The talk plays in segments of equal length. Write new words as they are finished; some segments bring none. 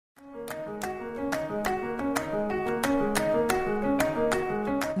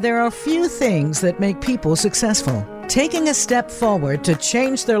There are few things that make people successful. Taking a step forward to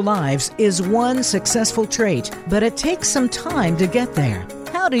change their lives is one successful trait, but it takes some time to get there.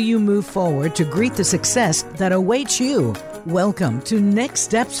 How do you move forward to greet the success that awaits you? Welcome to Next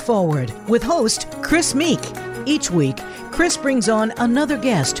Steps Forward with host Chris Meek. Each week, Chris brings on another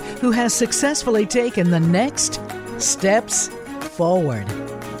guest who has successfully taken the next steps forward.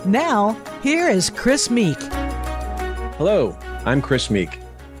 Now, here is Chris Meek. Hello, I'm Chris Meek.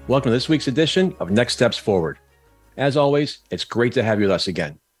 Welcome to this week's edition of Next Steps Forward. As always, it's great to have you with us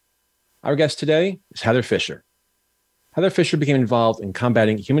again. Our guest today is Heather Fisher. Heather Fisher became involved in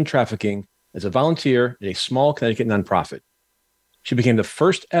combating human trafficking as a volunteer at a small Connecticut nonprofit. She became the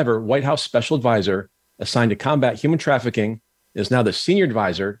first ever White House special advisor assigned to combat human trafficking and is now the senior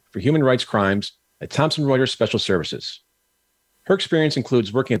advisor for human rights crimes at Thomson Reuters Special Services. Her experience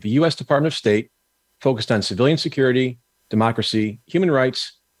includes working at the U.S. Department of State, focused on civilian security, democracy, human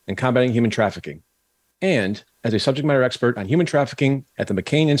rights, and combating human trafficking, and as a subject matter expert on human trafficking at the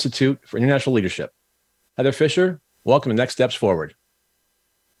McCain Institute for International Leadership. Heather Fisher, welcome to Next Steps Forward.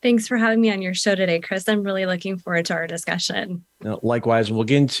 Thanks for having me on your show today, Chris. I'm really looking forward to our discussion. Likewise, we'll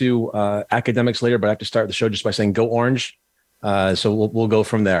get into academics later, but I have to start the show just by saying go Orange. So we'll go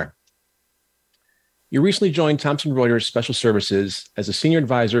from there. You recently joined Thomson Reuters Special Services as a senior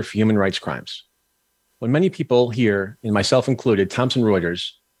advisor for human rights crimes. When many people hear, and myself included, Thomson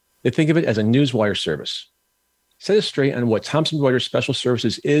Reuters, they think of it as a newswire service. Set us straight on what Thomson Reuters Special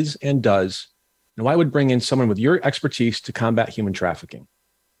Services is and does, and why it would bring in someone with your expertise to combat human trafficking.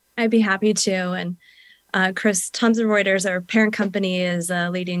 I'd be happy to. And Chris, Thomson Reuters, our parent company, is a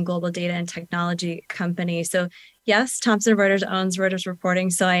leading global data and technology company. So yes, Thomson Reuters owns Reuters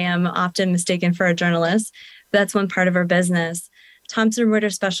Reporting, so I am often mistaken for a journalist. That's one part of our business. Thomson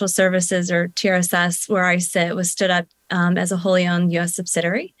Reuters Special Services, or TRSS, where I sit, was stood up as a wholly owned U.S.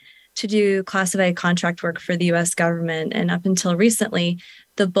 subsidiary to do classified contract work for the U.S. government. And up until recently,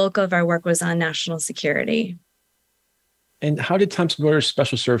 the bulk of our work was on national security. And how did Thomson Reuters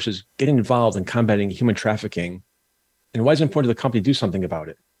Special Services get involved in combating human trafficking? And why is it important to the company to do something about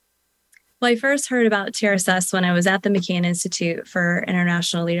it? Well, I first heard about TRSS when I was at the McCain Institute for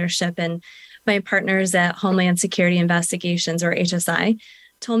International Leadership, and my partners at Homeland Security Investigations, or HSI,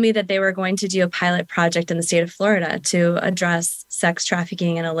 told me that they were going to do a pilot project in the state of Florida to address sex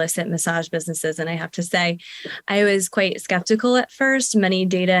trafficking and illicit massage businesses. And I have to say, I was quite skeptical at first. Many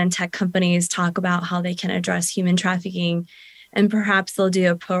data and tech companies talk about how they can address human trafficking, and perhaps they'll do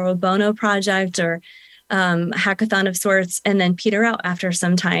a pro bono project or hackathon of sorts, and then peter out after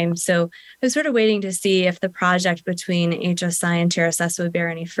some time. So I was sort of waiting to see if the project between HSI and TRSS would bear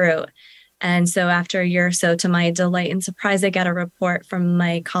any fruit. And so after a year or so, to my delight and surprise, I got a report from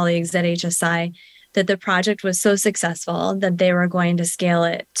my colleagues at HSI that the project was so successful that they were going to scale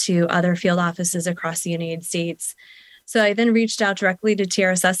it to other field offices across the United States. So I then reached out directly to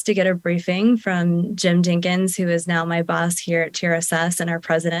TRSS to get a briefing from Jim Dinkins, who is now my boss here at TRSS and our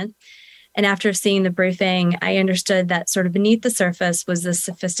president. And after seeing the briefing, I understood that sort of beneath the surface was this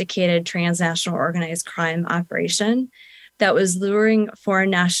sophisticated transnational organized crime operation that was luring foreign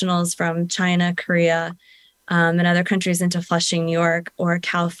nationals from China, Korea, and other countries into Flushing, New York, or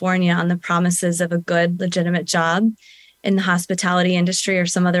California on the promises of a good, legitimate job in the hospitality industry or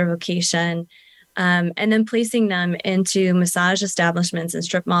some other vocation, and then placing them into massage establishments and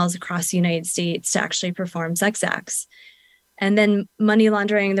strip malls across the United States to actually perform sex acts. And then money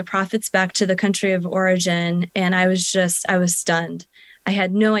laundering the profits back to the country of origin. And I was stunned. I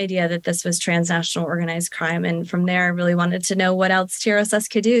had no idea that this was transnational organized crime. And from there, I really wanted to know what else TRSS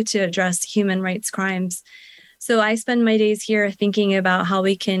could do to address human rights crimes. So I spend my days here thinking about how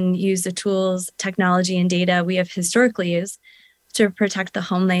we can use the tools, technology, and data we have historically used to protect the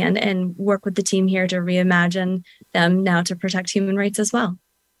homeland, and work with the team here to reimagine them now to protect human rights as well.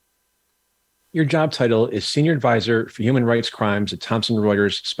 Your job title is Senior Advisor for Human Rights Crimes at Thomson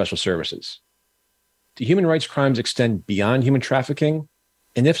Reuters Special Services. Do human rights crimes extend beyond human trafficking?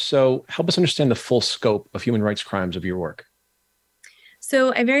 And if so, help us understand the full scope of human rights crimes of your work.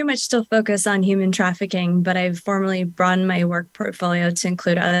 So I very much still focus on human trafficking, but I've formally broadened my work portfolio to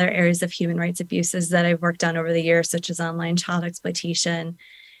include other areas of human rights abuses that I've worked on over the years, such as online child exploitation,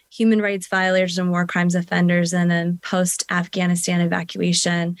 human rights violators and war crimes offenders, and then post-Afghanistan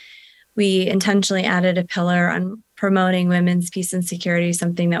evacuation. We intentionally added a pillar on promoting women's peace and security,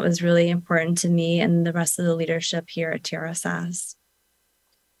 something that was really important to me and the rest of the leadership here at TRSS.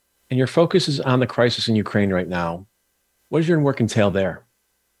 And your focus is on the crisis in Ukraine right now. What does your work entail there?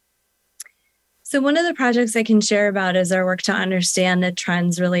 So one of the projects I can share about is our work to understand the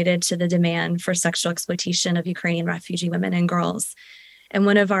trends related to the demand for sexual exploitation of Ukrainian refugee women and girls. And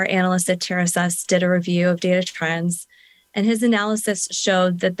one of our analysts at TRSS did a review of data trends, and his analysis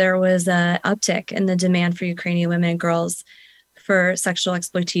showed that there was an uptick in the demand for Ukrainian women and girls for sexual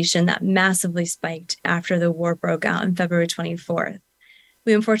exploitation that massively spiked after the war broke out on February 24th.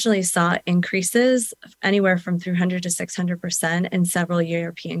 We unfortunately saw increases anywhere from 300 to 600% in several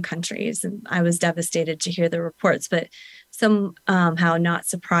European countries. And I was devastated to hear the reports, but somehow not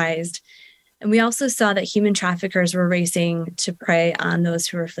surprised. And we also saw that human traffickers were racing to prey on those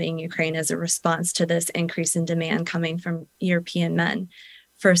who were fleeing Ukraine as a response to this increase in demand coming from European men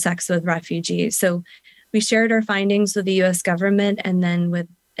for sex with refugees. So we shared our findings with the US government and then with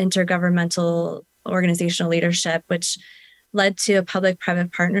intergovernmental organizational leadership, which led to a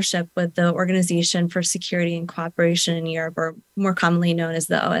public-private partnership with the Organization for Security and Cooperation in Europe, or more commonly known as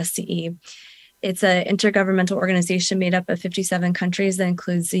the OSCE. It's an intergovernmental organization made up of 57 countries that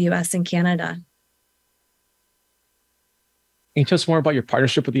includes the US and Canada. Can you tell us more about your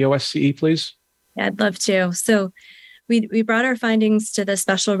partnership with the OSCE, please? Yeah, I'd love to. So we brought our findings to the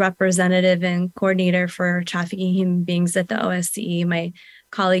special representative and coordinator for trafficking human beings at the OSCE, my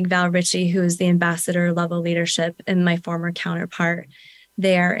colleague Val Ritchie, who is the ambassador level leadership and my former counterpart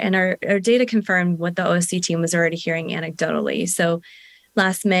there. And our data confirmed what the OSCE team was already hearing anecdotally. So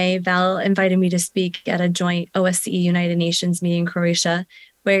last May, Val invited me to speak at a joint OSCE United Nations meeting in Croatia,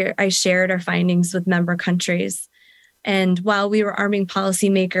 where I shared our findings with member countries. And while we were arming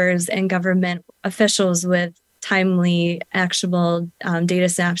policymakers and government officials with timely, actionable data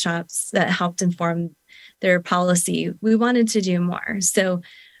snapshots that helped inform their policy, we wanted to do more. So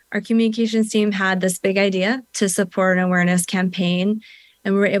our communications team had this big idea to support an awareness campaign,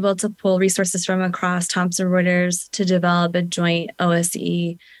 and we were able to pull resources from across Thomson Reuters to develop a joint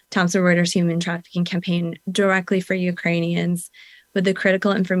OSCE Thomson Reuters human trafficking campaign directly for Ukrainians with the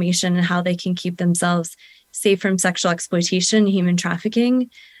critical information on how they can keep themselves safe from sexual exploitation and human trafficking.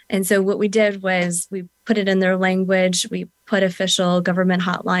 And so what we did was we put it in their language. We put official government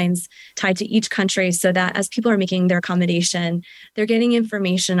hotlines tied to each country so that as people are making their accommodation, they're getting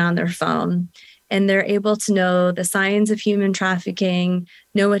information on their phone and they're able to know the signs of human trafficking,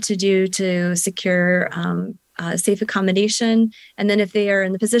 know what to do to secure safe accommodation. And then if they are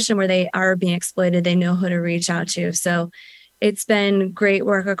in the position where they are being exploited, they know who to reach out to. So it's been great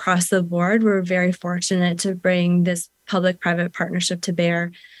work across the board. We're very fortunate to bring this public-private partnership to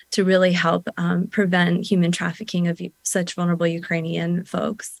bear to really help prevent human trafficking of such vulnerable Ukrainian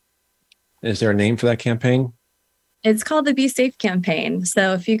folks. Is there a name for that campaign? It's called the Be Safe campaign.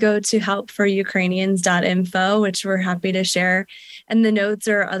 So if you go to helpforukrainians.info, which we're happy to share, and the notes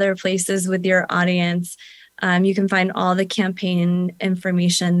or other places with your audience, you can find all the campaign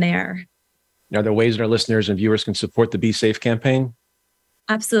information there. Are there ways that our listeners and viewers can support the Be Safe campaign?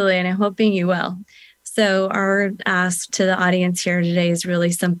 Absolutely, and I'm hoping you will. So our ask to the audience here today is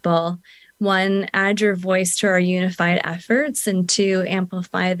really simple. 1, add your voice to our unified efforts, and 2,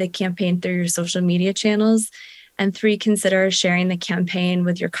 amplify the campaign through your social media channels, and 3, consider sharing the campaign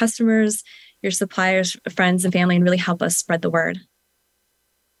with your customers, your suppliers, friends, and family, and really help us spread the word.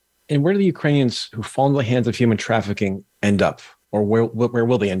 And where do the Ukrainians who fall into the hands of human trafficking end up? Or where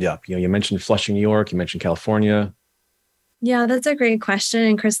will they end up? You mentioned Flushing, New York, you mentioned California. Yeah, that's a great question.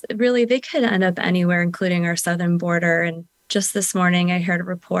 And Chris, really, they could end up anywhere, including our southern border. And just this morning, I heard a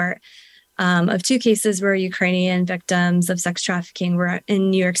report of 2 cases where Ukrainian victims of sex trafficking were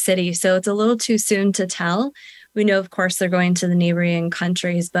in New York City. So it's a little too soon to tell. We know, of course, they're going to the neighboring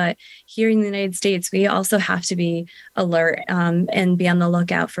countries, but here in the United States, we also have to be alert and be on the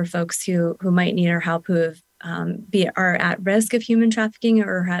lookout for folks who might need our help, who have are at risk of human trafficking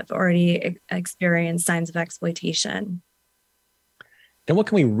or have already experienced signs of exploitation. And what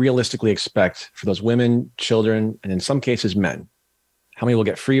can we realistically expect for those women, children, and in some cases, men? How many will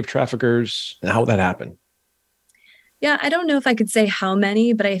get free of traffickers, and how will that happen? Yeah, I don't know if I could say how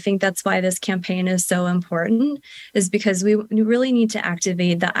many, but I think that's why this campaign is so important, is because we really need to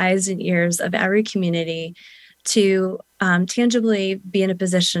activate the eyes and ears of every community to tangibly be in a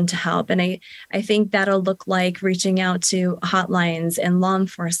position to help. And I think that'll look like reaching out to hotlines and law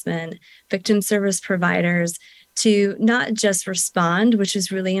enforcement, victim service providers to not just respond, which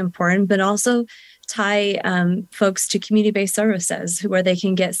is really important, but also tie folks to community-based services where they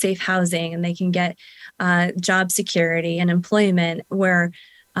can get safe housing and they can get job security and employment where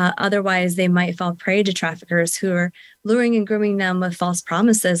otherwise they might fall prey to traffickers who are luring and grooming them with false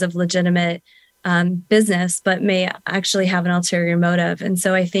promises of legitimate business, but may actually have an ulterior motive. And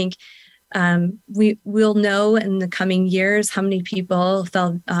so I think we will know in the coming years how many people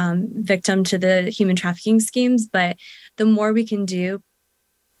fell victim to the human trafficking schemes, but the more we can do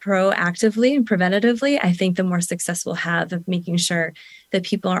proactively and preventatively, I think the more success we'll have of making sure that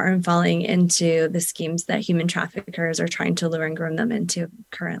people aren't falling into the schemes that human traffickers are trying to lure and groom them into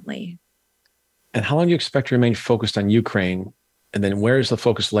currently. And how long do you expect to remain focused on Ukraine? And then where is the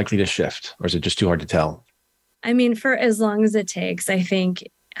focus likely to shift? Or is it just too hard to tell? I mean, for as long as it takes, I think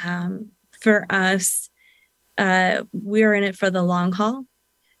for us, we're in it for the long haul.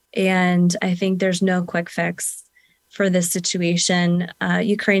 And I think there's no quick fix for this situation.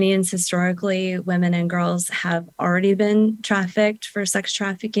 Ukrainians, historically, women and girls have already been trafficked for sex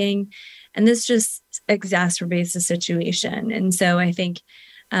trafficking, and this just exacerbates the situation. And so I think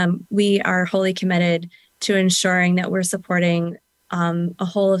we are wholly committed to ensuring that we're supporting a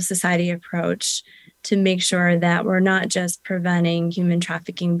whole of society approach to make sure that we're not just preventing human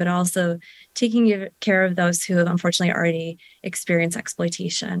trafficking, but also taking care of those who have unfortunately already experienced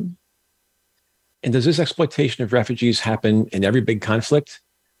exploitation. And does this exploitation of refugees happen in every big conflict?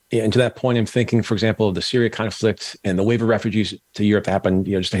 And to that point, I'm thinking, for example, of the Syria conflict and the wave of refugees to Europe happened,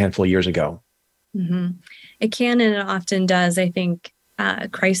 just a handful of years ago. Mm-hmm. It can, and it often does. I think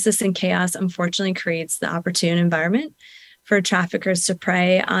crisis and chaos, unfortunately, creates the opportune environment for traffickers to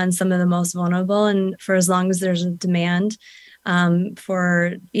prey on some of the most vulnerable. And for as long as there's a demand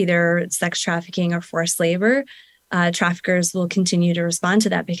for either sex trafficking or forced labor, traffickers will continue to respond to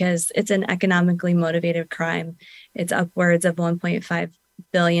that because it's an economically motivated crime. It's upwards of $1.5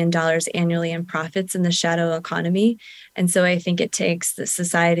 billion annually in profits in the shadow economy. And so I think it takes the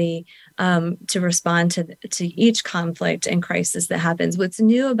society to respond to each conflict and crisis that happens. What's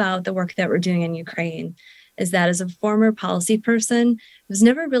new about the work that we're doing in Ukraine is that as a former policy person, I was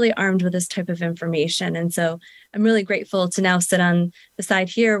never really armed with this type of information. And so I'm really grateful to now sit on the side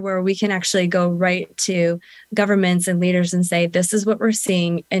here where we can actually go right to governments and leaders and say, this is what we're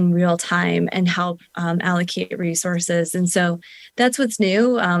seeing in real time and help allocate resources. And so that's what's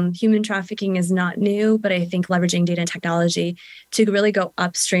new. Human trafficking is not new, but I think leveraging data and technology to really go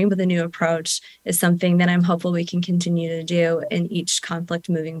upstream with a new approach is something that I'm hopeful we can continue to do in each conflict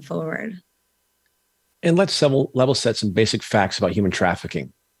moving forward. And let's level set some basic facts about human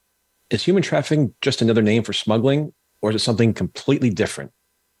trafficking. Is human trafficking just another name for smuggling, or is it something completely different?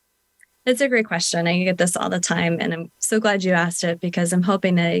 That's a great question. I get this all the time, and I'm so glad you asked it because I'm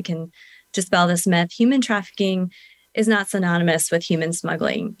hoping that it can dispel this myth. Human trafficking is not synonymous with human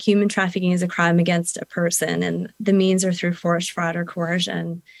smuggling. Human trafficking is a crime against a person, and the means are through force, fraud, or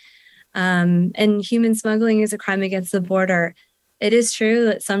coercion. And human smuggling is a crime against the border. It is true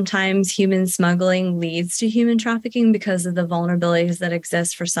that sometimes human smuggling leads to human trafficking because of the vulnerabilities that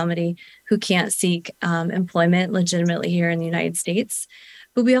exist for somebody who can't seek employment legitimately here in the United States.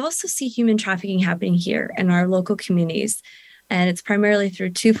 But we also see human trafficking happening here in our local communities. And it's primarily through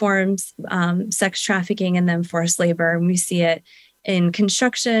two forms, sex trafficking and then forced labor. And we see it in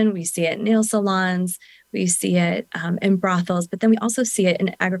construction, we see it in nail salons, we see it in brothels, but then we also see it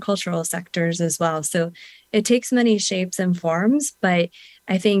in agricultural sectors as well. So it takes many shapes and forms, but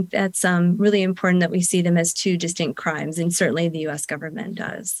I think that's really important that we see them as two distinct crimes, and certainly the U.S. government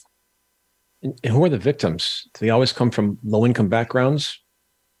does. And who are the victims? Do they always come from low-income backgrounds?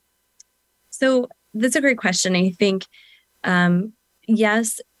 So that's a great question. I think,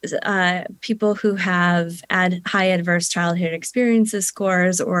 yes, people who have had high adverse childhood experiences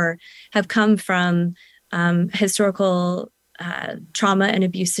scores or have come from historical trauma and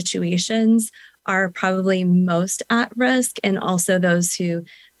abuse situations are probably most at risk, and also those who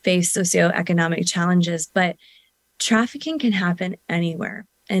face socioeconomic challenges. But trafficking can happen anywhere,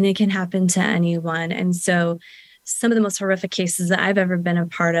 and it can happen to anyone. And so some of the most horrific cases that I've ever been a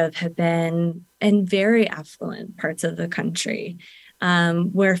part of have been in very affluent parts of the country,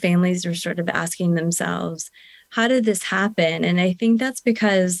 where families are sort of asking themselves, how did this happen? And I think that's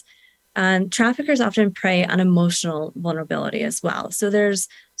because traffickers often prey on emotional vulnerability as well. So there's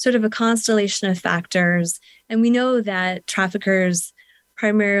sort of a constellation of factors. And we know that traffickers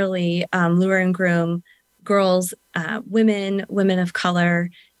primarily lure and groom girls, women of color,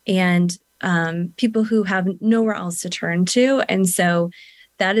 and people who have nowhere else to turn to. And so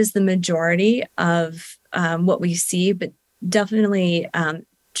that is the majority of what we see, but definitely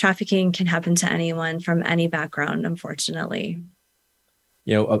trafficking can happen to anyone from any background, unfortunately.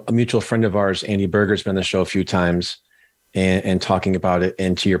 A mutual friend of ours, Andy Berger, has been on the show a few times and talking about it.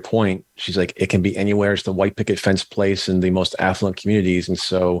 And to your point, she's like, it can be anywhere. It's the white picket fence place in the most affluent communities. And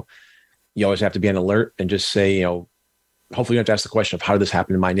so you always have to be on alert and just say, hopefully you don't have to ask the question of how did this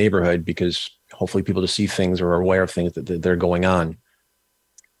happen in my neighborhood, because hopefully people just see things or are aware of things that they're going on.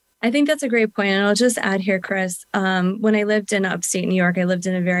 I think that's a great point. And I'll just add here, Chris, when I lived in upstate New York, I lived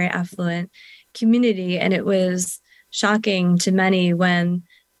in a very affluent community, and it was shocking to many when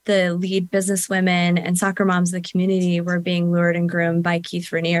the lead businesswomen and soccer moms of the community were being lured and groomed by Keith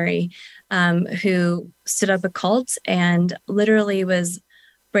Raniere, who stood up a cult and literally was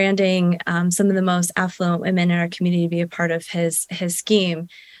branding some of the most affluent women in our community to be a part of his scheme.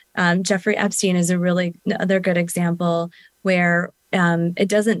 Jeffrey Epstein is another good example where it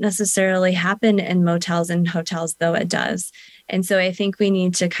doesn't necessarily happen in motels and hotels, though it does. And so I think we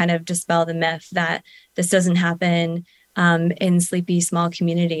need to kind of dispel the myth that this doesn't happen in sleepy, small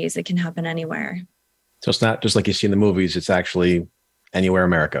communities. It can happen anywhere. So it's not just like you see in the movies, it's actually anywhere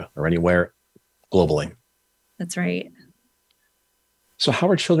America or anywhere globally. That's right. So how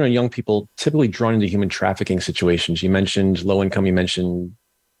are children and young people typically drawn into human trafficking situations? You mentioned low income, you mentioned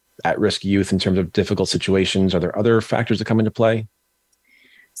at-risk youth in terms of difficult situations. Are there other factors that come into play?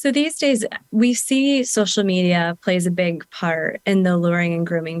 So these days, we see social media plays a big part in the luring and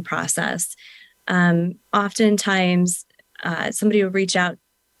grooming process. Oftentimes, somebody will reach out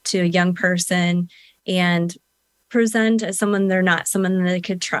to a young person and present as someone they're not, someone they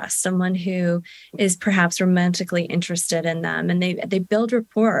could trust, someone who is perhaps romantically interested in them. And they build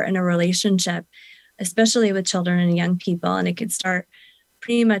rapport in a relationship, especially with children and young people. And it could start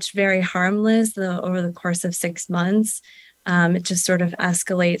pretty much very harmless over the course of 6 months. It just sort of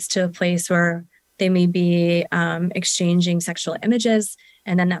escalates to a place where they may be exchanging sexual images,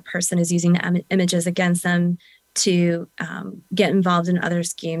 and then that person is using the images against them to get involved in other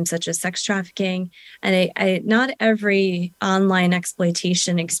schemes such as sex trafficking. And not every online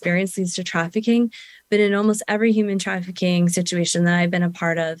exploitation experience leads to trafficking, but in almost every human trafficking situation that I've been a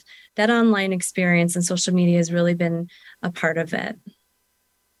part of, that online experience and social media has really been a part of it.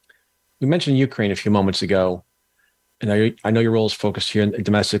 We mentioned Ukraine a few moments ago, and I know your role is focused here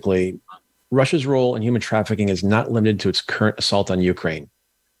domestically. Russia's role in human trafficking is not limited to its current assault on Ukraine.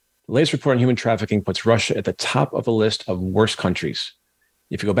 The latest report on human trafficking puts Russia at the top of a list of worst countries.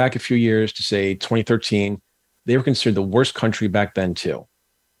 If you go back a few years to, say, 2013, they were considered the worst country back then, too.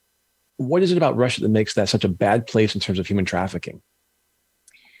 What is it about Russia that makes that such a bad place in terms of human trafficking?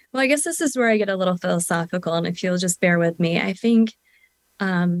 Well, I guess this is where I get a little philosophical, and if you'll just bear with me, I think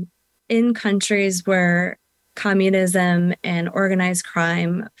in countries where communism and organized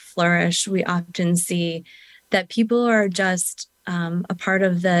crime flourish, we often see that people are just a part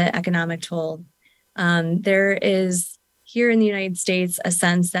of the economic toll. There is here in the United States a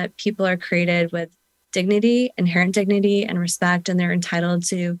sense that people are created with dignity, inherent dignity and respect, and they're entitled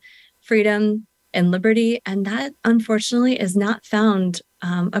to freedom and liberty. And that, unfortunately, is not found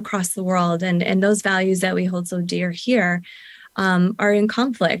across the world. And those values that we hold so dear here are in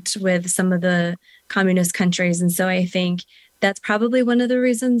conflict with some of the communist countries. And so I think that's probably one of the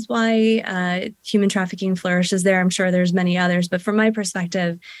reasons why human trafficking flourishes there. I'm sure there's many others, but from my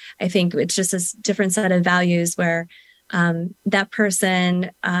perspective, I think it's just a different set of values where that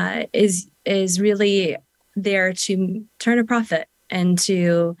person is really there to turn a profit and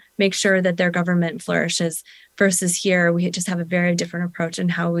to make sure that their government flourishes, versus here, we just have a very different approach in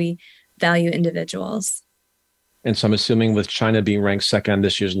how we value individuals. And so I'm assuming with China being ranked second on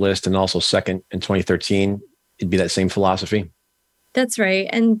this year's list and also second in 2013, it'd be that same philosophy? That's right.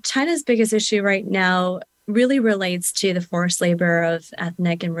 And China's biggest issue right now really relates to the forced labor of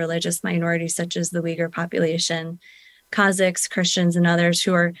ethnic and religious minorities, such as the Uyghur population, Kazakhs, Christians, and others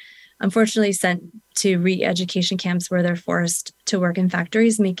who are unfortunately sent to re-education camps where they're forced to work in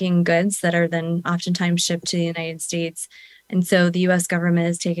factories making goods that are then oftentimes shipped to the United States. And so the U.S. government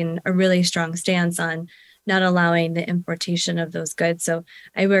has taken a really strong stance on not allowing the importation of those goods. So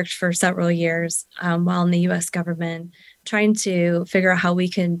I worked for several years while in the U.S. government trying to figure out how we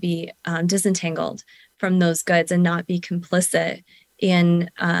can be disentangled from those goods and not be complicit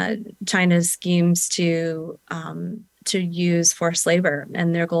in China's schemes to use forced labor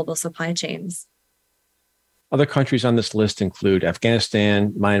and their global supply chains. Other countries on this list include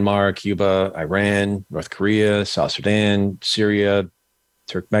Afghanistan, Myanmar, Cuba, Iran, North Korea, South Sudan, Syria,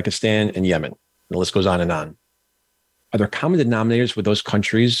 Turkmenistan, and Yemen. The list goes on and on. Are there common denominators with those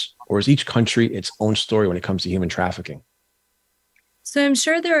countries, or is each country its own story when it comes to human trafficking? So I'm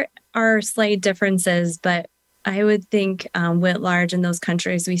sure there are slight differences, but I would think writ large in those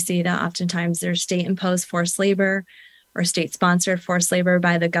countries, we see that oftentimes there's state-imposed forced labor or state-sponsored forced labor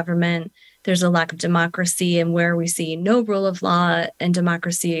by the government. There's a lack of democracy, and where we see no rule of law and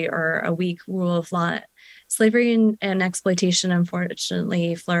democracy or a weak rule of law, slavery and exploitation,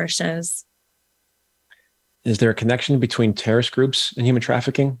 unfortunately, flourishes. Is there a connection between terrorist groups and human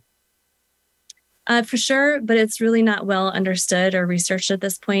trafficking? For sure, but it's really not well understood or researched at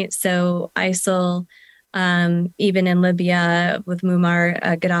this point. So ISIL Even in Libya with Muammar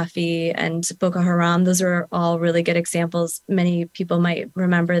Gaddafi and Boko Haram, those are all really good examples. Many people might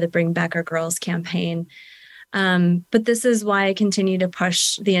remember the Bring Back Our Girls campaign. But this is why I continue to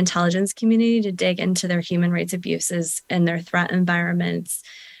push the intelligence community to dig into their human rights abuses and their threat environments,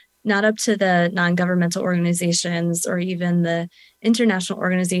 not up to the non-governmental organizations or even the international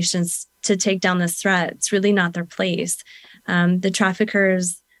organizations to take down this threat. It's really not their place. The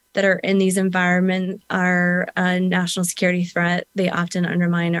traffickers that are in these environments are a national security threat. They often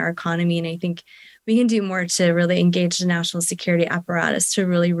undermine our economy. And I think we can do more to really engage the national security apparatus to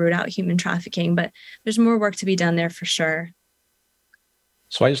really root out human trafficking. But there's more work to be done there for sure.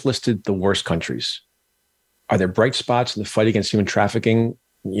 So I just listed the worst countries. Are there bright spots in the fight against human trafficking?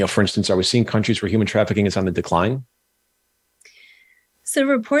 For instance, are we seeing countries where human trafficking is on the decline? So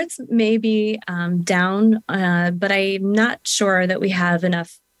reports may be down, but I'm not sure that we have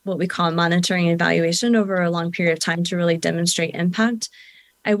enough what we call monitoring and evaluation over a long period of time to really demonstrate impact.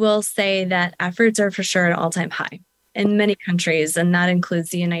 I will say that efforts are for sure at all-time high in many countries, and that includes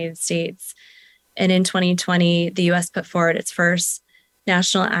the United States. And in 2020, the U.S. put forward its first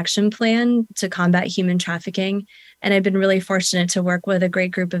national action plan to combat human trafficking. And I've been really fortunate to work with a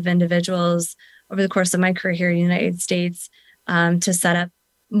great group of individuals over the course of my career here in the United States to set up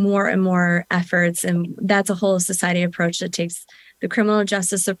more and more efforts. And that's a whole society approach that takes the criminal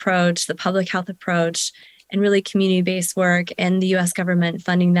justice approach, the public health approach, and really community-based work, and the U.S. government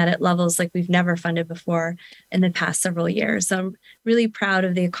funding that at levels like we've never funded before in the past several years. So I'm really proud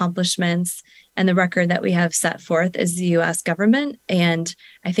of the accomplishments and the record that we have set forth as the U.S. government. And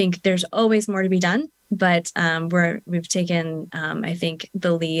I think there's always more to be done, but we've taken, I think,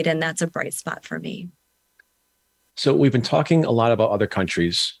 the lead, and that's a bright spot for me. So we've been talking a lot about other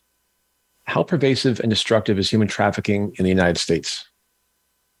countries. How pervasive and destructive is human trafficking in the United States?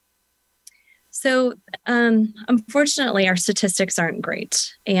 So unfortunately, our statistics aren't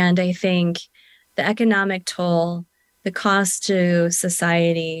great. And I think the economic toll, the cost to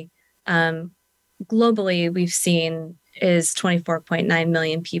society, globally, we've seen is 24.9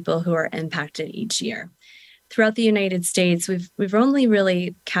 million people who are impacted each year. Throughout the United States, we've only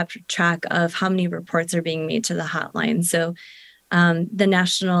really kept track of how many reports are being made to the hotline. So the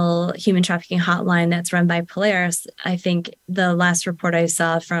National Human Trafficking Hotline that's run by Polaris, I think the last report I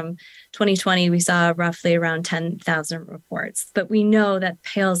saw from 2020, we saw roughly around 10,000 reports. But we know that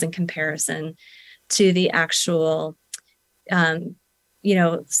pales in comparison to the actual,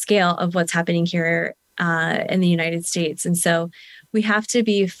 scale of what's happening here in the United States. And so we have to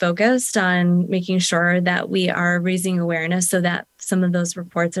be focused on making sure that we are raising awareness so that some of those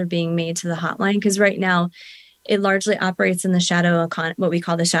reports are being made to the hotline. Because right now, it largely operates in the shadow what we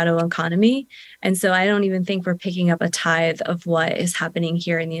call the shadow economy. And so I don't even think we're picking up a tithe of what is happening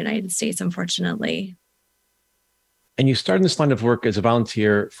here in the United States, unfortunately. And you started this line of work as a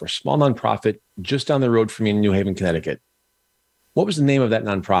volunteer for a small nonprofit just down the road from me in New Haven, Connecticut. What was the name of that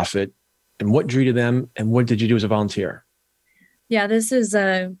nonprofit, and what drew you to them, and what did you do as a volunteer? Yeah, this is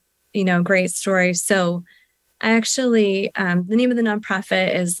a great story. So I actually, the name of the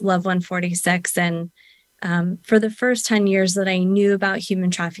nonprofit is Love 146, and for the first 10 years that I knew about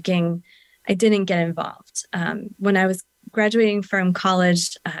human trafficking, I didn't get involved. When I was graduating from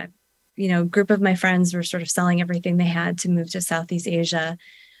college, a group of my friends were sort of selling everything they had to move to Southeast Asia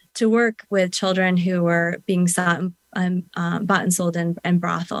to work with children who were being bought and sold in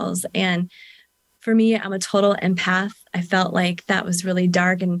brothels. And for me, I'm a total empath. I felt like that was really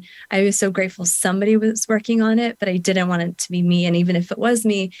dark, and I was so grateful somebody was working on it, but I didn't want it to be me. And even if it was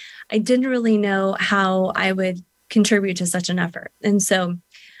me, I didn't really know how I would contribute to such an effort. And so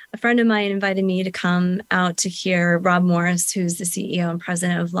a friend of mine invited me to come out to hear Rob Morris, who's the CEO and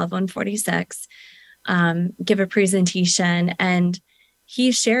president of Love 146, give a presentation. And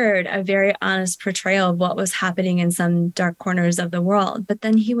he shared a very honest portrayal of what was happening in some dark corners of the world. But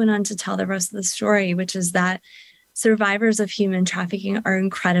then he went on to tell the rest of the story, which is that survivors of human trafficking are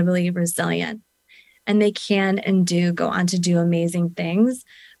incredibly resilient, and they can and do go on to do amazing things,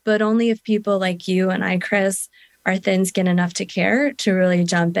 but only if people like you and I, Chris, are thin-skinned enough to care to really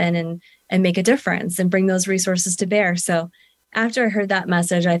jump in and make a difference and bring those resources to bear. So after I heard that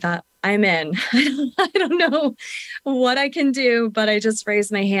message, I thought, I'm in. I don't know what I can do, but I just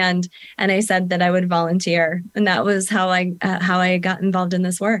raised my hand and I said that I would volunteer. And that was how I got involved in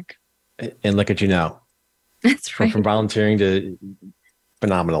this work. And look at you now. That's right. From volunteering to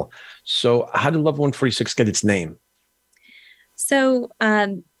phenomenal. So how did Love 146 get its name? So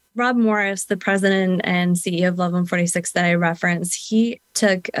Rob Morris, the president and CEO of Love 146 that I referenced, he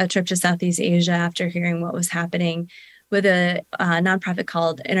took a trip to Southeast Asia after hearing what was happening with a nonprofit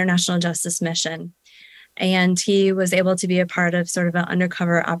called International Justice Mission. And he was able to be a part of sort of an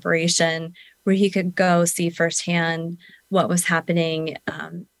undercover operation where he could go see firsthand what was happening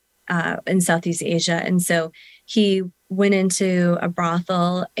in Southeast Asia. And so he went into a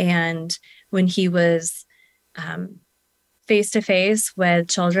brothel, and when he was face to face with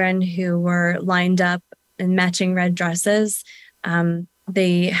children who were lined up in matching red dresses,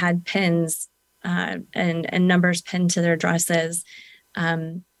 they had pins and numbers pinned to their dresses.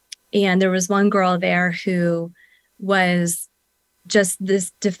 And there was one girl there who was just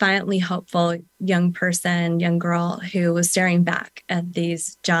this defiantly hopeful young girl who was staring back at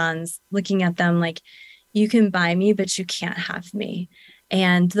these Johns, looking at them like, you can buy me, but you can't have me.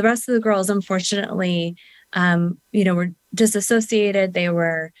 And the rest of the girls, unfortunately, were disassociated. They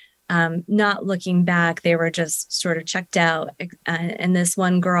were not looking back. They were just sort of checked out. And this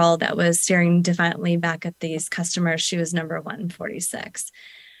one girl that was staring defiantly back at these customers, she was number 146.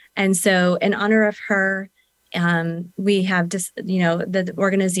 And so in honor of her, we have just, the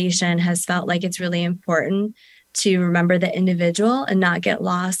organization has felt like it's really important to remember the individual and not get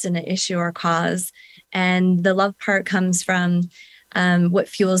lost in an issue or cause. And the love part comes from what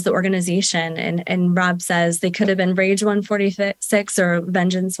fuels the organization. And Rob says they could have been Rage 146 or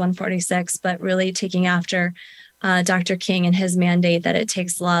Vengeance 146, but really taking after Dr. King and his mandate that it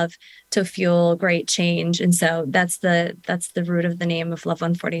takes love to fuel great change. And so that's the root of the name of Love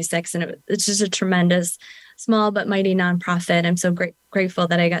 146. And it's just a tremendous, small but mighty nonprofit. I'm so grateful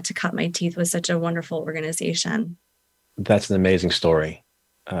that I got to cut my teeth with such a wonderful organization. That's an amazing story.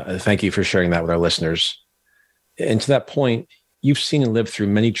 Thank you for sharing that with our listeners. And to that point, you've seen and lived through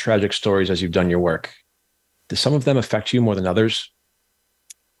many tragic stories as you've done your work. Do some of them affect you more than others?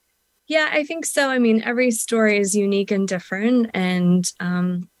 Yeah, I think so. I mean, every story is unique and different and,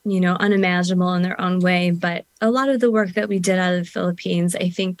 unimaginable in their own way. But a lot of the work that we did out of the Philippines, I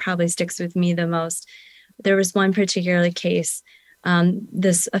think probably sticks with me the most. There was one particular case.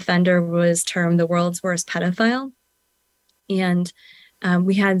 This offender was termed the world's worst pedophile. And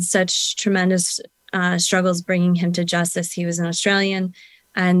we had such tremendous struggles bringing him to justice. He was an Australian,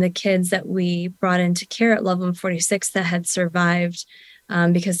 and the kids that we brought into care at Love 146 that had survived,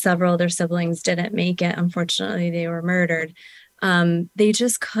 because several of their siblings didn't make it, unfortunately, they were murdered. They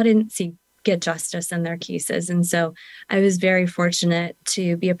just couldn't get justice in their cases. And so I was very fortunate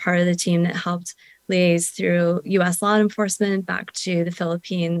to be a part of the team that helped liaise through U.S. law enforcement back to the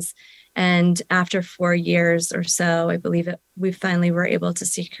Philippines. And after 4 years or so, I believe we finally were able to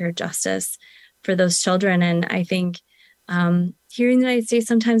secure justice for those children. And I think here in the United States,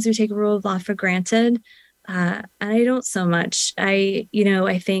 sometimes we take rule of law for granted. And I don't so much. I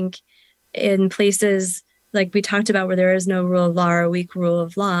think in places like we talked about where there is no rule of law or a weak rule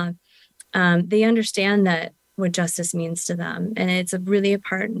of law, they understand that what justice means to them. And it's a really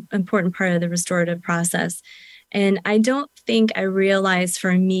important part of the restorative process. And I don't think I realized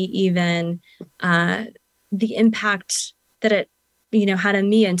for me even the impact that it, had on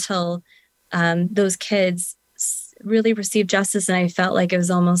me until those kids really received justice. And I felt like it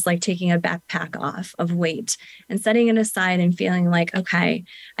was almost like taking a backpack off of weight and setting it aside and feeling like, okay,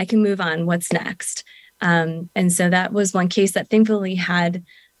 I can move on. What's next? And so that was one case that thankfully had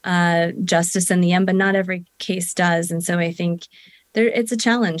justice in the end, but not every case does. And so I think it's a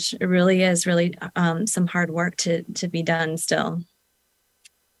challenge. It really is some hard work to be done still.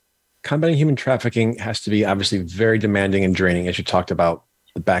 Combating human trafficking has to be obviously very demanding and draining, as you talked about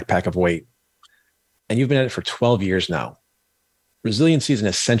the backpack of weight. And you've been at it for 12 years now. Resiliency is an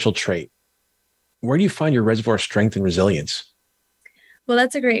essential trait. Where do you find your reservoir of strength and resilience? Well,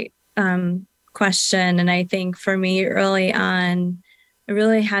 that's a great question. And I think for me early on, I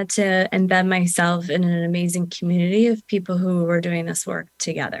really had to embed myself in an amazing community of people who were doing this work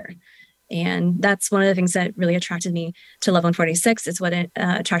together. And that's one of the things that really attracted me to Love 146. It's what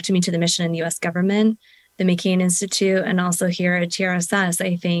attracted me to the mission in the U.S. government, the McCain Institute, and also here at TRSS.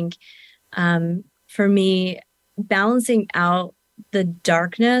 I think for me, balancing out the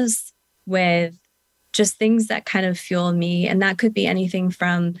darkness with just things that kind of fuel me. And that could be anything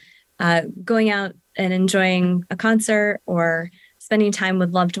from going out and enjoying a concert or spending time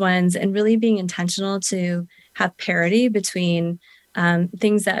with loved ones and really being intentional to have parity between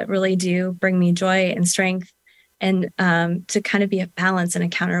things that really do bring me joy and strength and to kind of be a balance and a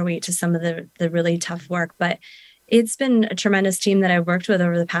counterweight to some of the really tough work. But it's been a tremendous team that I've worked with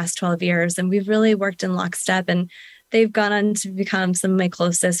over the past 12 years, and we've really worked in lockstep, and they've gone on to become some of my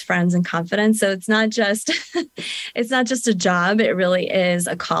closest friends and confidants. So it's not just a job. It really is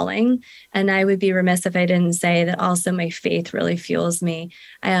a calling. And I would be remiss if I didn't say that also my faith really fuels me.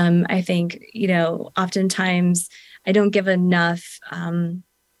 I think, oftentimes I don't give enough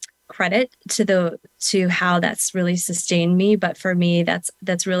credit to how that's really sustained me. But for me,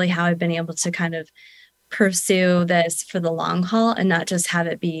 that's really how I've been able to kind of pursue this for the long haul and not just have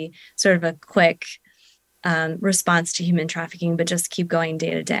it be sort of a quick response to human trafficking, but just keep going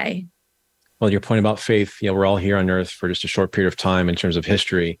day to day. Well, your point about faith, we're all here on earth for just a short period of time in terms of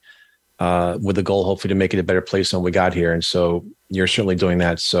history, with the goal, hopefully, to make it a better place than we got here. And so you're certainly doing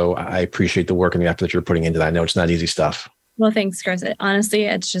that. So I appreciate the work and the effort that you're putting into that. I know it's not easy stuff. Well, thanks, Chris. Honestly,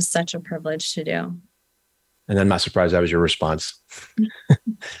 it's just such a privilege to do. And I'm not surprised that was your response.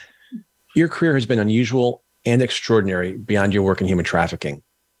 Your career has been unusual and extraordinary beyond your work in human trafficking.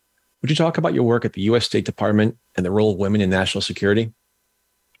 Would you talk about your work at the U.S. State Department and the role of women in national security?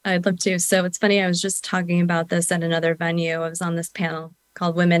 I'd love to. So it's funny, I was just talking about this at another venue. I was on this panel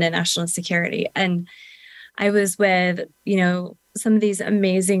called Women in National Security. And I was with, some of these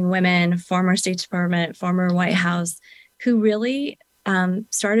amazing women, former State Department, former White House, who really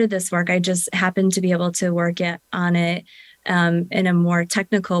started this work. I just happened to be able to work on it in a more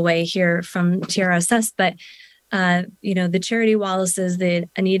technical way here from TRSS. But, the Charity Wallaces, the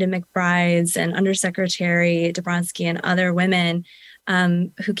Anita McBrides and Undersecretary Dabrowski and other women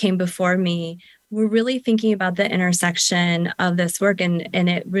who came before me were really thinking about the intersection of this work. And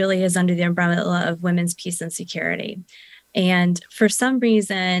it really is under the umbrella of women's peace and security. And for some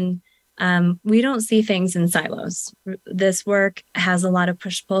reason, we don't see things in silos. This work has a lot of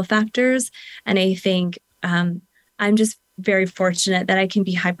push-pull factors. And I think I'm just very fortunate that I can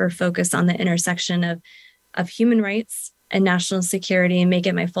be hyper-focused on the intersection of human rights and national security and make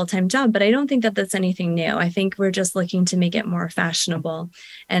it my full-time job. But I don't think that that's anything new. I think we're just looking to make it more fashionable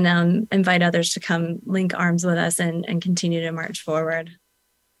and invite others to come link arms with us and continue to march forward.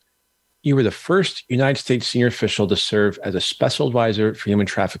 You were the first United States senior official to serve as a special advisor for human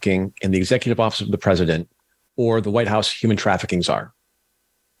trafficking in the Executive Office of the President, or the White House Human Trafficking Czar.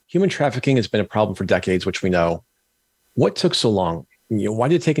 Human trafficking has been a problem for decades, which we know. What took so long? Why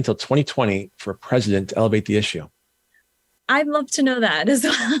did it take until 2020 for a president to elevate the issue? I'd love to know that as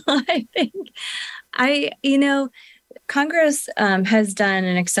well. I think Congress has done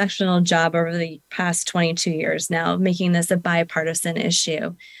an exceptional job over the past 22 years now, making this a bipartisan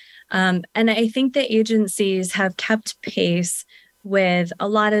issue. And I think the agencies have kept pace with a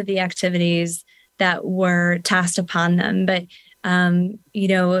lot of the activities that were tasked upon them. But,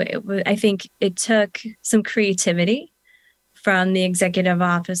 I think it took some creativity from the Executive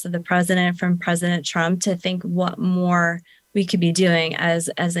Office of the President, from President Trump, to think what more we could be doing as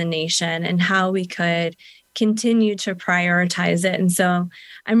a nation and how we could continue to prioritize it. And so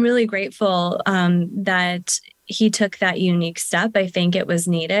I'm really grateful that he took that unique step. I think it was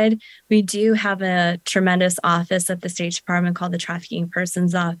needed. We do have a tremendous office at the State Department called the Trafficking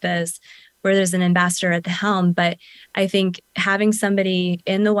Persons Office, where there's an ambassador at the helm. But I think having somebody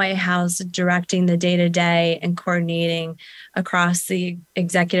in the White House directing the day-to-day and coordinating across the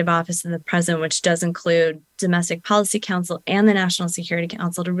Executive Office of the President, which does include Domestic Policy Council and the National Security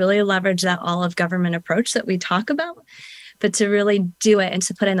Council, to really leverage that all-of-government approach that we talk about, but to really do it and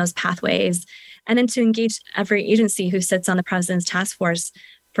to put in those pathways, and then to engage every agency who sits on the President's task force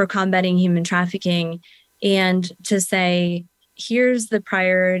for combating human trafficking, and to say, here's the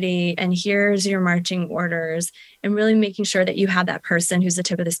priority and here's your marching orders, and really making sure that you have that person who's the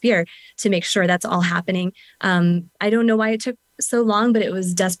tip of the spear to make sure that's all happening. I don't know why it took so long, but it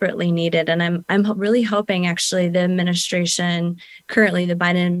was desperately needed. And I'm really hoping actually the administration, currently the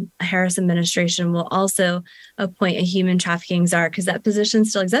Biden-Harris administration, will also appoint a human trafficking czar, because that position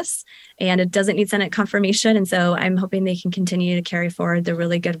still exists and it doesn't need Senate confirmation. And so I'm hoping they can continue to carry forward the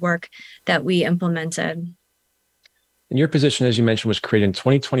really good work that we implemented. And your position, as you mentioned, was created in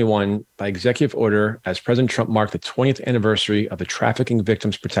 2021 by executive order as President Trump marked the 20th anniversary of the Trafficking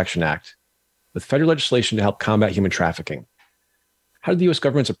Victims Protection Act, with federal legislation to help combat human trafficking. How did the U.S.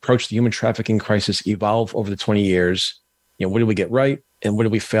 government's approach to the human trafficking crisis evolve over the 20 years? What did we get right, and what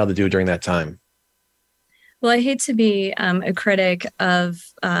did we fail to do during that time? Well, I hate to be a critic of,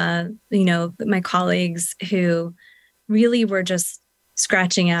 my colleagues who really were just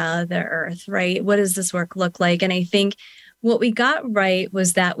scratching out of the earth, right? What does this work look like? And I think what we got right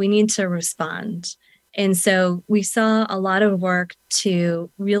was that we need to respond. And so we saw a lot of work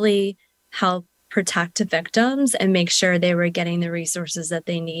to really help protect victims and make sure they were getting the resources that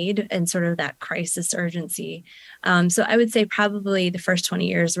they need and sort of that crisis urgency. So I would say probably the first 20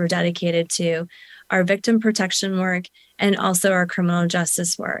 years were dedicated to our victim protection work and also our criminal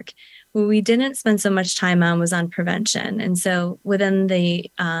justice work. What we didn't spend so much time on was on prevention. And so within the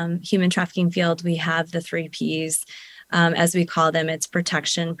human trafficking field, we have the 3 Ps, as we call them. It's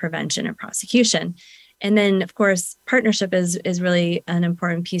protection, prevention, and prosecution. And then, of course, partnership is really an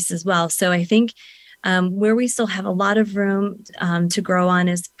important piece as well. So I think where we still have a lot of room to grow on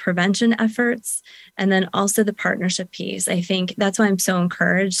is prevention efforts, and then also the partnership piece. I think that's why I'm so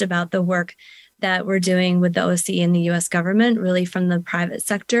encouraged about the work that we're doing with the OSCE and the U.S. government, really from the private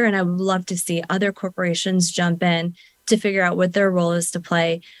sector. And I would love to see other corporations jump in to figure out what their role is to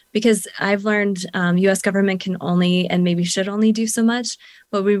play, because I've learned U.S. government can only and maybe should only do so much.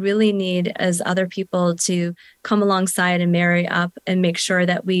 What we really need is other people to come alongside and marry up and make sure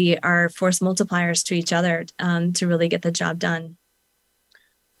that we are force multipliers to each other to really get the job done.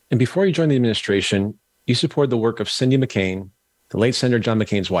 And before you joined the administration, you supported the work of Cindy McCain, the late Senator John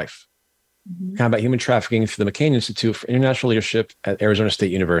McCain's wife, combat human trafficking through the McCain Institute for International Leadership at Arizona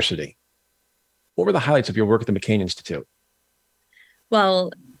State University. What were the highlights of your work at the McCain Institute?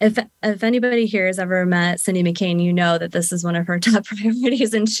 Well, if anybody here has ever met Cindy McCain, you know that this is one of her top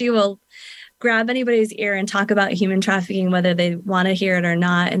priorities, and she will grab anybody's ear and talk about human trafficking, whether they want to hear it or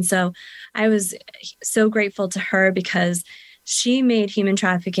not. And so I was so grateful to her because she made human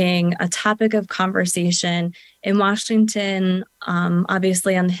trafficking a topic of conversation in Washington,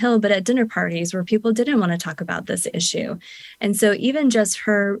 obviously on the Hill, but at dinner parties where people didn't want to talk about this issue. And so even just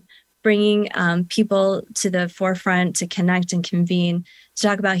her bringing people to the forefront to connect and convene to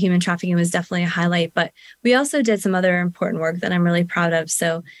talk about human trafficking was definitely a highlight. But we also did some other important work that I'm really proud of.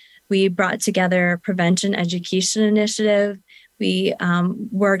 So we brought together a prevention education initiative. We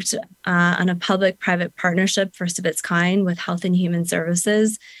worked on a public-private partnership, first of its kind, with Health and Human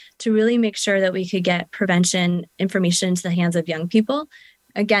Services to really make sure that we could get prevention information into the hands of young people.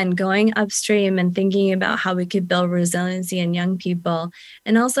 Again, going upstream and thinking about how we could build resiliency in young people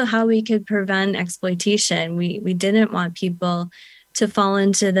and also how we could prevent exploitation. We didn't want people to fall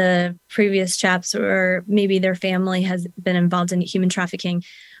into the previous traps where maybe their family has been involved in human trafficking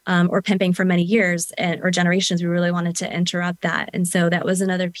or pimping for many years or generations. We really wanted to interrupt that. And so that was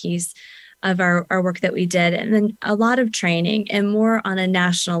another piece of our work that we did. And then a lot of training and more on a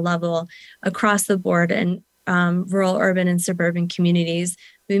national level across the board and rural, urban, and suburban communities.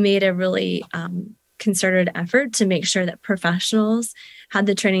 We made a really concerted effort to make sure that professionals had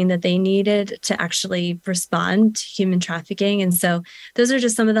the training that they needed to actually respond to human trafficking. And so those are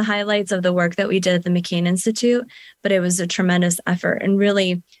just some of the highlights of the work that we did at the McCain Institute, but it was a tremendous effort and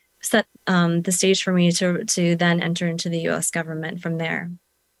really set the stage for me to then enter into the U.S. government from there.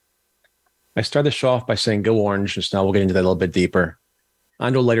 I started the show off by saying go orange, just now we'll get into that a little bit deeper.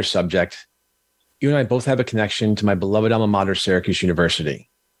 On to a lighter subject. You and I both have a connection to my beloved alma mater, Syracuse University.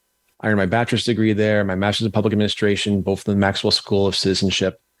 I earned my bachelor's degree there, my master's in public administration, both from the Maxwell School of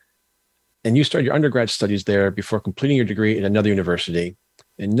Citizenship. And you started your undergrad studies there before completing your degree at another university.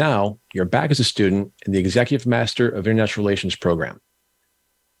 And now you're back as a student in the Executive Master of International Relations program.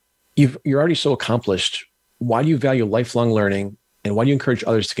 You're already so accomplished. Why do you value lifelong learning? And why do you encourage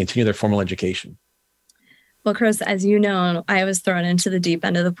others to continue their formal education? Well, Chris, as you know, I was thrown into the deep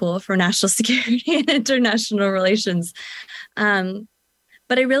end of the pool for national security and international relations.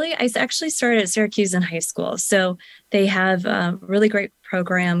 But I actually started at Syracuse in high school. So they have a really great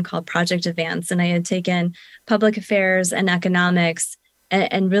program called Project Advance. And I had taken public affairs and economics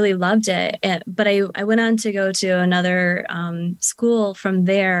and really loved it. But I went on to go to another school from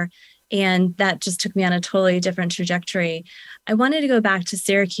there. And that just took me on a totally different trajectory. I wanted to go back to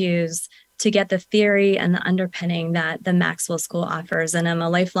Syracuse to get the theory and the underpinning that the Maxwell School offers. And I'm a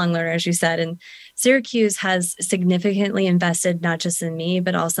lifelong learner, as you said, and Syracuse has significantly invested not just in me,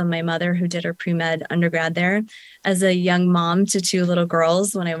 but also my mother, who did her pre-med undergrad there as a young mom to two little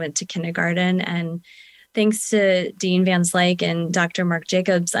girls when I went to kindergarten. And thanks to Dean Van Slyke and Dr. Mark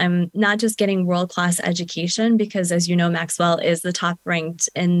Jacobs, I'm not just getting world-class education because, as you know, Maxwell is the top ranked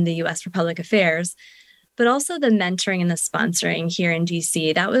in the U.S. for public affairs, but also the mentoring and the sponsoring here in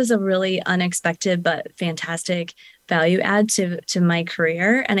DC. That was a really unexpected but fantastic value add to my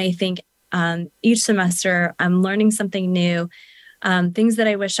career. And I think each semester I'm learning something new, things that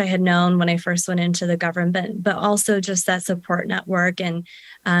I wish I had known when I first went into the government, but also just that support network. And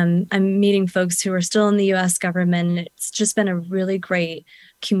I'm meeting folks who are still in the U.S. government. It's just been a really great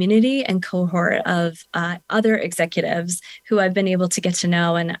community and cohort of other executives who I've been able to get to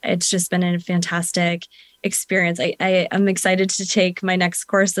know. And it's just been a fantastic experience. I'm excited to take my next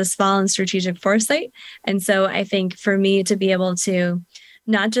course this fall in strategic foresight. And so I think for me to be able to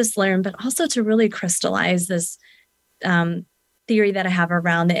not just learn, but also to really crystallize this theory that I have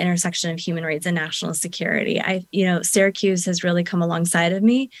around the intersection of human rights and national security. Syracuse has really come alongside of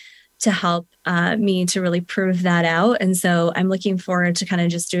me to help me to really prove that out. And so I'm looking forward to kind of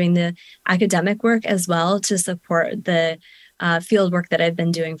just doing the academic work as well to support the field work that I've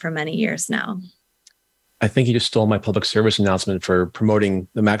been doing for many years now. I think you just stole my public service announcement for promoting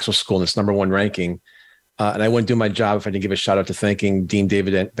the Maxwell School in its #1 ranking. And I wouldn't do my job if I didn't give a shout out to thanking Dean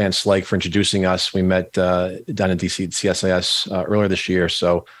David Van Slyke for introducing us. We met down in DC at CSIS earlier this year.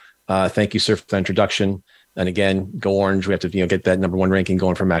 So thank you, sir, for the introduction. And again, go Orange. We have to get that #1 ranking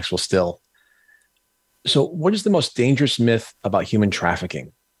going for Maxwell still. So what is the most dangerous myth about human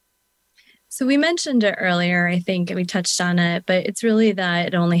trafficking? So we mentioned it earlier, I think we touched on it, but it's really that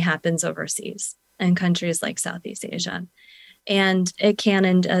it only happens overseas in countries like Southeast Asia. And it can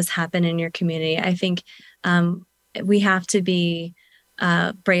and does happen in your community. I think we have to be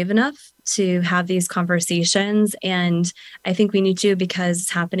brave enough to have these conversations. And I think we need to, because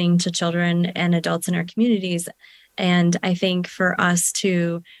it's happening to children and adults in our communities. And I think for us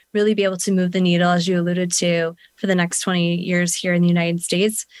to really be able to move the needle, as you alluded to, for the next 20 years here in the United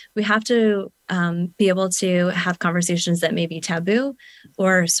States, we have to be able to have conversations that may be taboo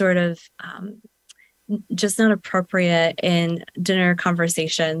or sort of just not appropriate in dinner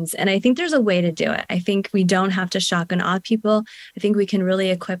conversations. And I think there's a way to do it. I think we don't have to shock and awe people. I think we can really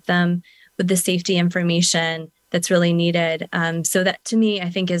equip them with the safety information that's really needed. So that, to me, I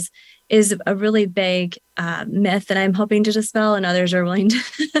think is a really big myth that I'm hoping to dispel, and others are willing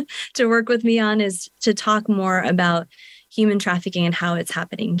to work with me on, is to talk more about human trafficking and how it's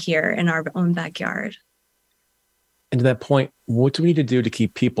happening here in our own backyard. And to that point, what do we need to do to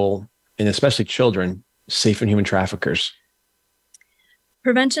keep people, and especially children, safe from human traffickers?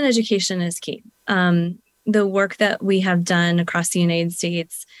 Prevention education is key. The work that we have done across the United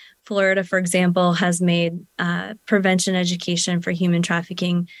States, Florida, for example, has made prevention education for human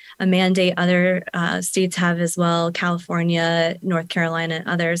trafficking a mandate. Other states have as well, California, North Carolina, and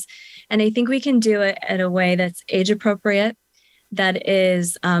others. And I think we can do it in a way that's age appropriate, that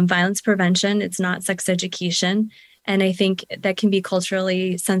is violence prevention. It's not sex education. And I think that can be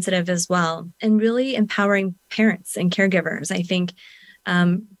culturally sensitive as well, and really empowering parents and caregivers. I think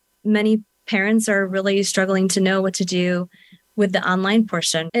many parents are really struggling to know what to do with the online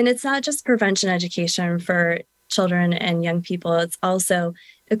portion. And it's not just prevention education for children and young people. It's also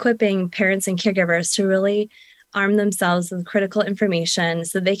equipping parents and caregivers to really arm themselves with critical information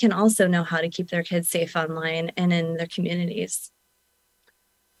so they can also know how to keep their kids safe online and in their communities.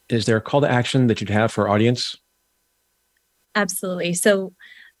 Is there a call to action that you'd have for our audience? Absolutely. So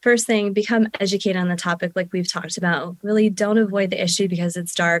first thing, become educated on the topic like we've talked about. Really don't avoid the issue because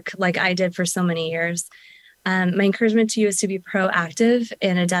it's dark, like I did for so many years. My encouragement to you is to be proactive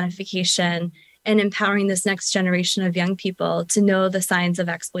in identification and empowering this next generation of young people to know the signs of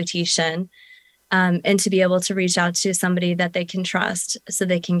exploitation, and to be able to reach out to somebody that they can trust so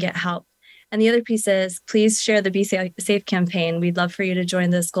they can get help. And the other piece is, please share the Be Safe campaign. We'd love for you to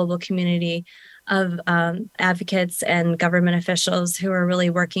join this global community of advocates and government officials who are really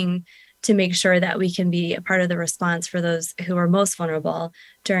working to make sure that we can be a part of the response for those who are most vulnerable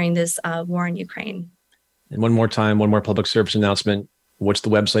during this war in Ukraine. And one more time, one more public service announcement. What's the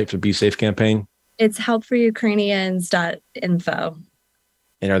website for the Be Safe campaign? It's helpforukrainians.info.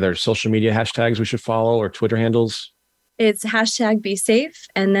 And are there social media hashtags we should follow or Twitter handles? It's #BeSafe,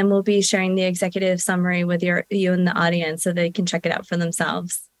 and then we'll be sharing the executive summary with you and the audience so they can check it out for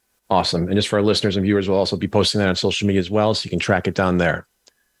themselves. Awesome. And just for our listeners and viewers, we'll also be posting that on social media as well, so you can track it down there.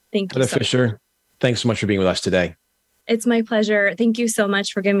 Thank you. Heather Fisher, thanks so much for being with us today. It's my pleasure. Thank you so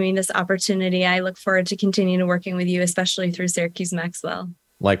much for giving me this opportunity. I look forward to continuing working with you, especially through Syracuse Maxwell.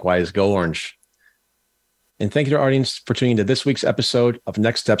 Likewise, go Orange. And thank you to our audience for tuning into this week's episode of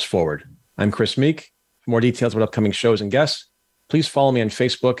Next Steps Forward. I'm Chris Meek. For more details about upcoming shows and guests, please follow me on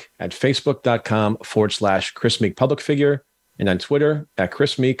Facebook at facebook.com/Chris Meek Public Figure, and on Twitter at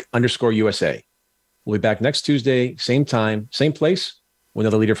ChrisMeek_USA. We'll be back next Tuesday, same time, same place, with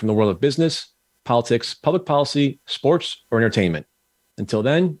another leader from the world of business, politics, public policy, sports, or entertainment. Until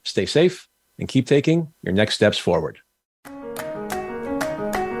then, stay safe and keep taking your next steps forward.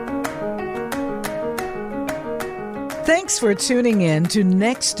 Thanks for tuning in to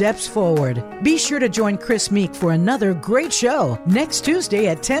Next Steps Forward. Be sure to join Chris Meek for another great show next Tuesday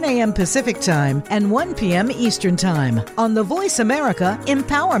at 10 a.m. Pacific Time and 1 p.m. Eastern Time on the Voice America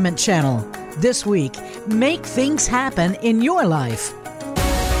Empowerment Channel. This week, make things happen in your life.